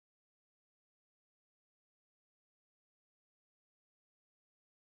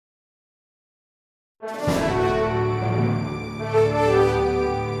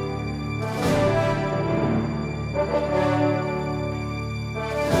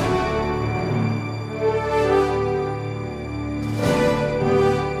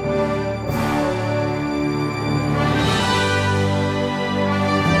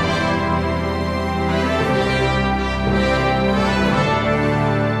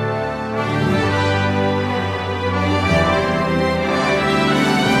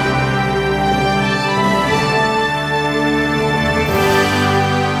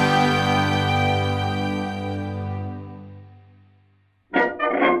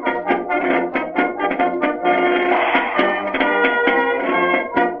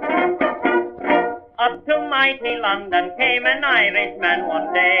London came an Irishman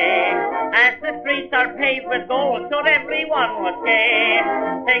one day. As the streets are paved with gold, so everyone was gay,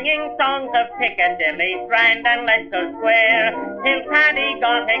 singing songs of Piccadilly, Strand and Leicester Square, till Paddy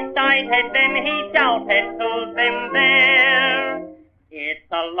got excited, then he shouted to them there.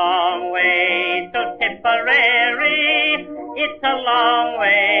 It's a long way to Tipperary, it's a long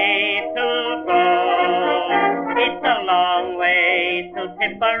way to go. It's a long way to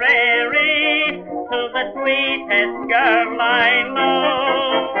Tipperary, to the sweetest girl I know.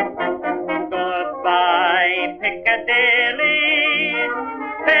 Goodbye, Piccadilly,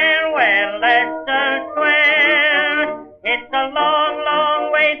 farewell, Leicester Square. It's a long,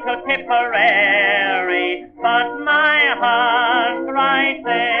 long way to Tipperary, but my heart's right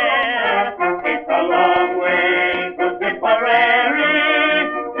there. It's a long way to Tipperary,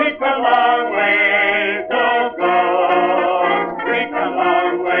 it's a long way to go. It's a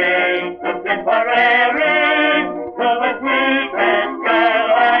long way to Tipperary, to the sweetest girl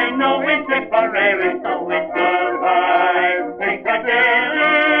I know in Tipperary. So it's goodbye,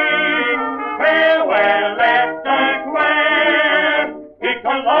 Piccadilly, farewell, Leicester Square. It's a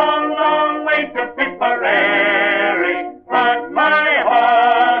long, long way to Tipperary, but my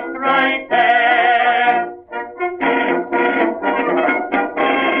heart's right there.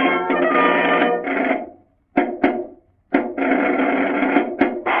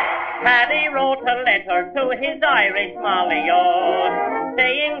 Paddy wrote a letter to his Irish Molly-o,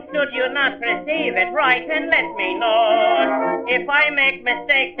 saying, should you not receive it, write and let me know. If I make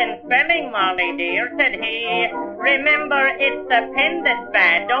mistakes in spelling, Molly dear, said he, remember it's the pen that's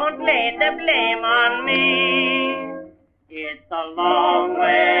bad, don't lay the blame on me. It's a long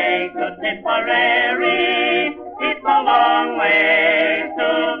way to Tipperary, it's a long way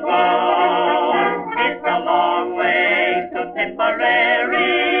to go. It's a long way to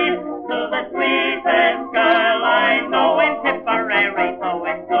Tipperary, to the sweetest girl I know in Tipperary. So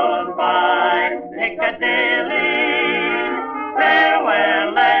it's goodbye, Piccadilly,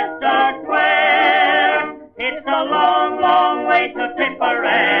 farewell, Leicester Square. It's a long, long way to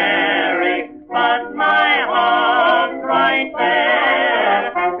Tipperary, but my heart's right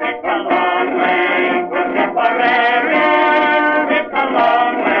there. It's a long way to Tipperary, it's a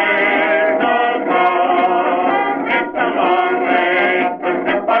long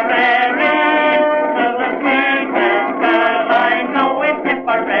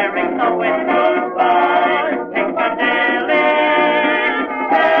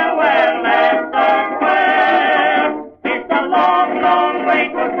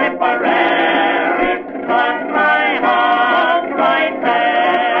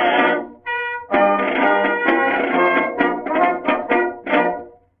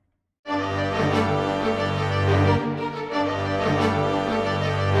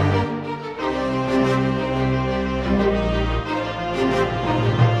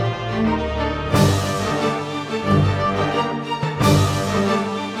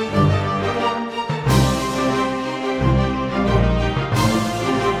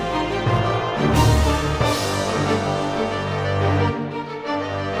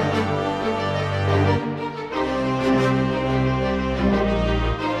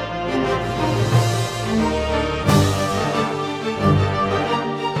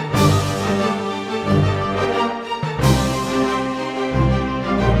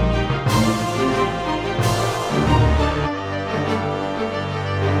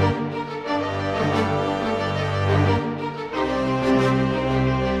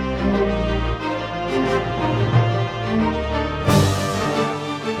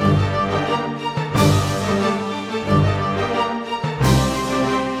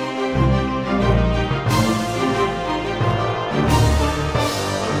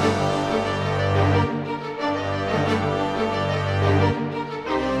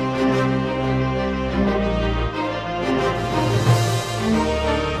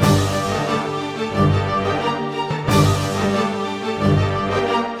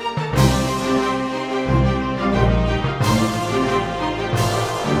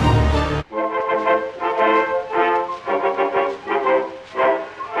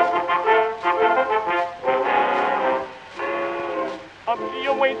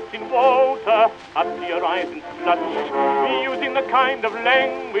boiling water up to your eyes in slush, using the kind of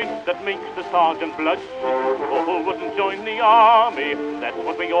language that makes the sergeant blush. Oh, who wouldn't join the army? That's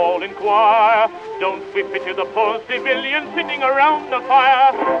what we all inquire. Don't we pity the poor civilians sitting around the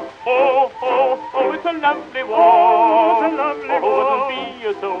fire? Oh, oh, oh, it's a lovely war. Oh, it's a lovely war. Who wouldn't be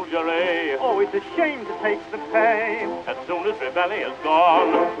a soldier, eh? Oh, it's a shame to take the pain. As soon as Brielle is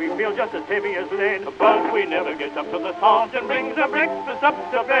gone, we feel just as heavy as lead. But we never get up till the sergeant brings the breakfast up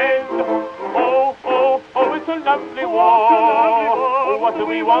to bed. Oh, oh, oh, it's a lovely war. Oh, it's a lovely war. What do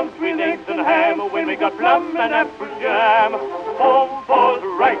we want? With eggs and ham when we got plum and apple jam. Home for the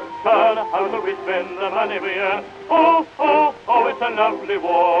right turn, how do we spend the money we earn? Oh, oh, oh, it's a lovely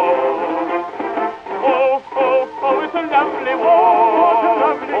war. Oh, oh, oh, it's a lovely war. It's a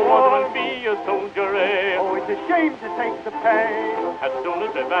lovely Oh, war. what will be a soldier, eh? Oh, it's a shame to take the pain. As soon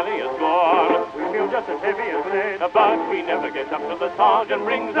as the valley is gone, we feel just as heavy as lead. but we never get up till the sergeant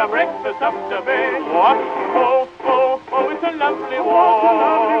brings our breakfast up to bed. What? Oh, oh, oh, it's a lovely war. It's a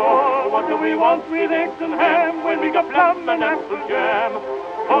lovely war. What do we want with eggs and ham when we got plum and apple jam?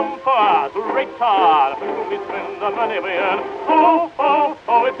 Home for us, retard, we spend the money we earn. Oh, oh,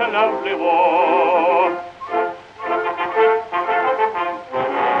 oh, it's a lovely war.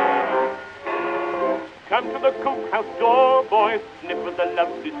 Come to the cookhouse door, boys, sniff at the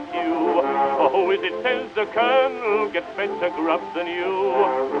lovely stew. Oh, as it says the colonel gets better grub than you.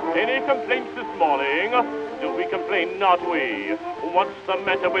 Any complaints this morning? Do we complain? Not we. What's the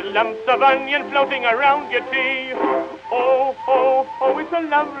matter with lumps of onion floating around your tea? Oh, oh, oh, it's a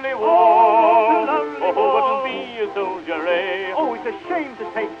lovely war. Oh, it's a lovely war. Wouldn't be a soldier, eh? Oh, it's a shame to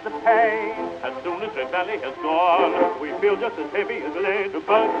take the pain. As soon as the valley has gone, we feel just as heavy as lead.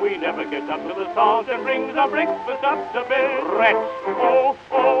 but we never get up till the sergeant brings our breakfast up to bed. Rats! Oh,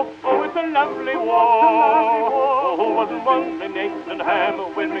 oh, oh, it's a lovely war. Oh, who wasn't wanting eggs and ham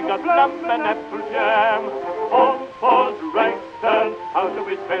when we got plum and apple jam? Home for the right turn, how do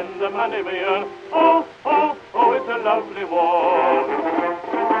we spend the money we earn? Oh, oh, oh, it's a lovely war.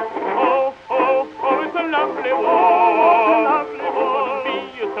 Oh, oh, oh, it's a lovely war. Lovely war. Wouldn't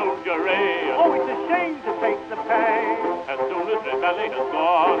be a soldier, eh? Oh, it's a shame to take the pain. As soon as the valley has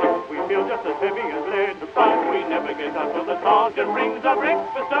gone, we feel just as heavy as lead. but we never get up till the sergeant brings our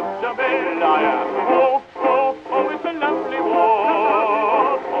breakfast up to bed. Oh, oh, oh, it's a lovely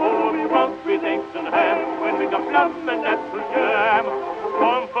war. Oh, we want with eggs and ham when we got plum and apple jam.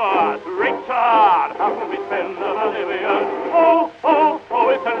 Come for us, retard, how can we spend the money we earn? Oh, oh, oh,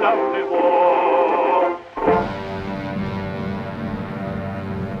 it's a lovely war.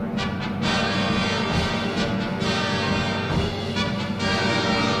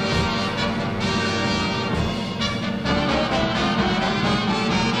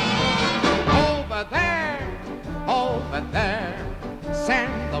 Over there,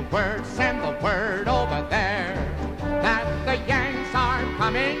 send the word over there, that the Yanks are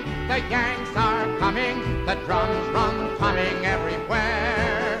coming, the Yanks are coming, the drums run coming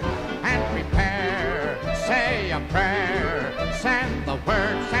everywhere. And prepare, say a prayer, send the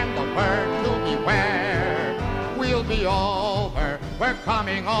word to beware. We'll be over, we're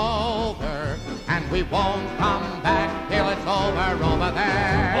coming over, and we won't come back till it's over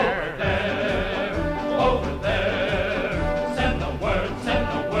there. Over there, over there, send the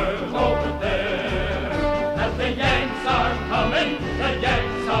word over there, that the Yanks are coming, the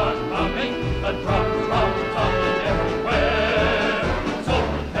Yanks are coming, the drums run coming everywhere. So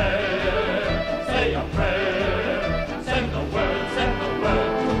prepare, say a prayer, send the word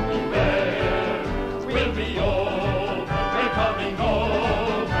to beware. We'll be over, we're coming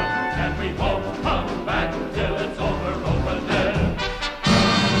over, and we won't come back till it's over there.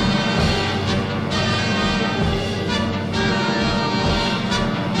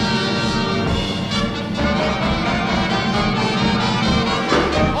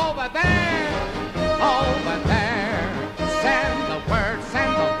 Over there, send the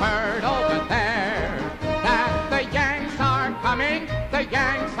word over there, that the Yanks are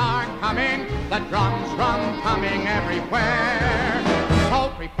coming, the drums run coming everywhere. So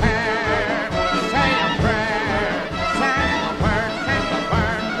prepare, say a prayer, send the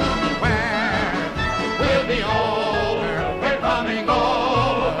word to beware. We'll be over, we're coming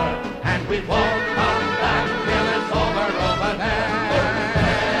over, and we won't come back till it's over there.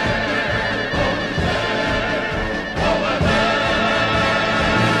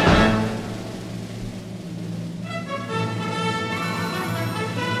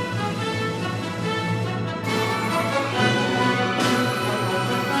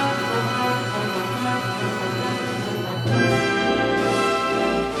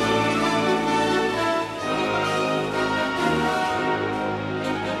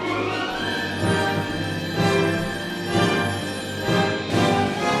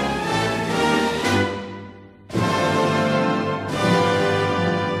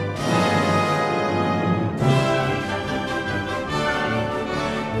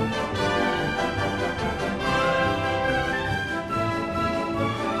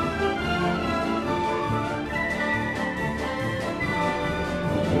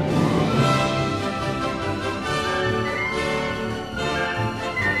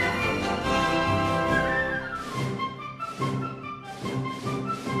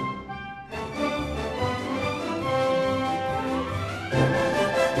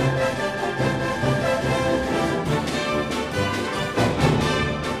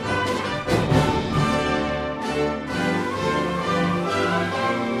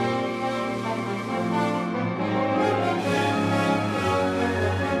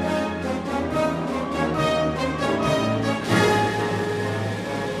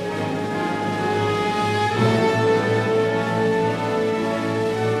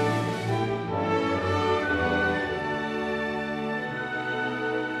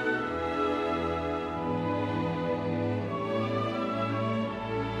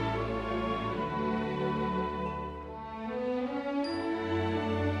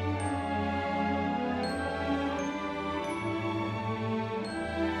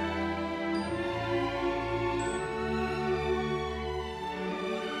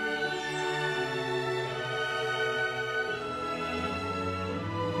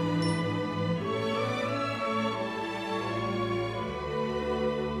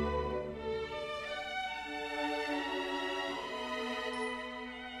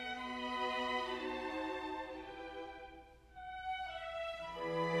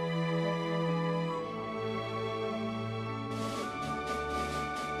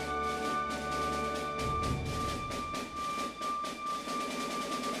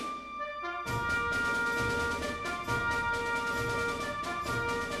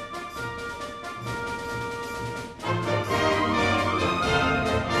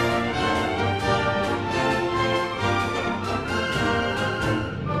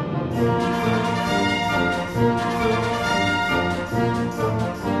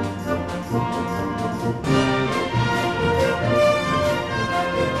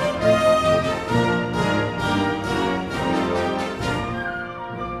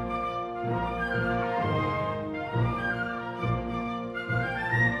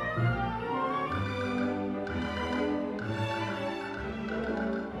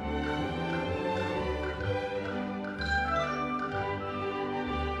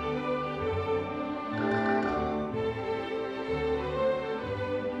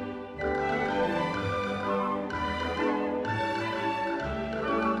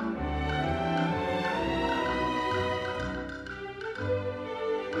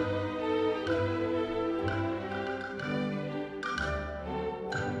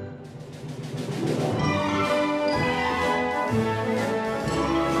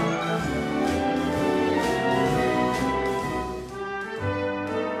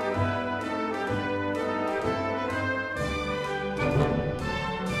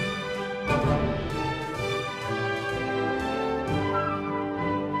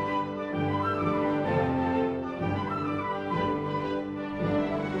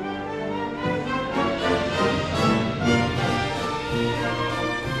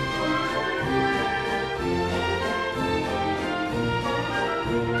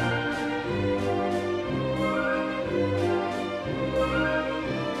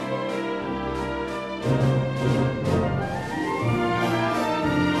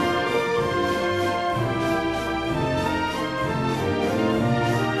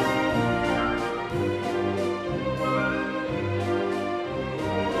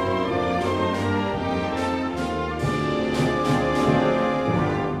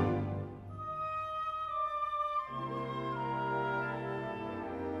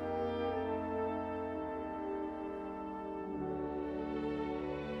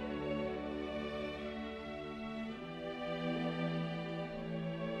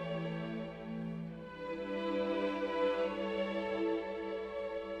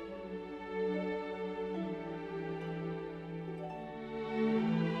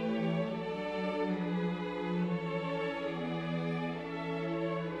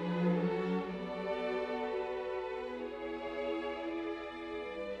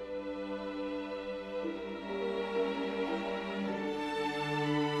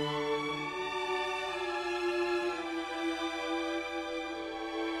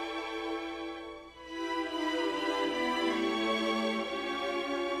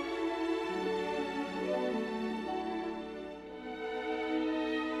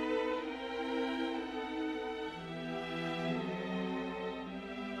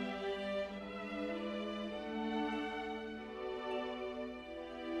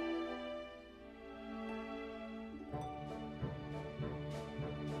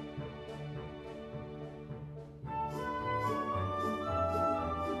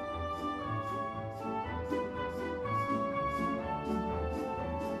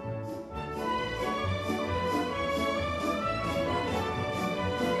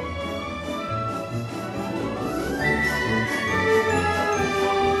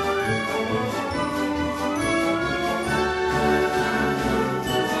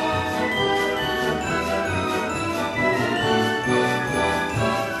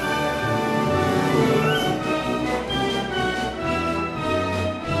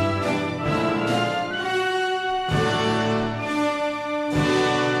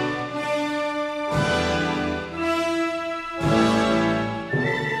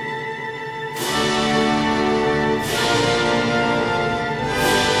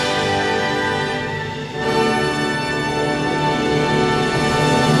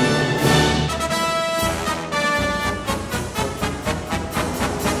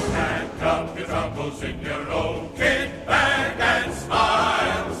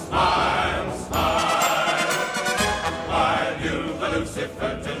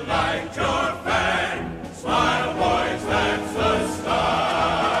 to light your fire.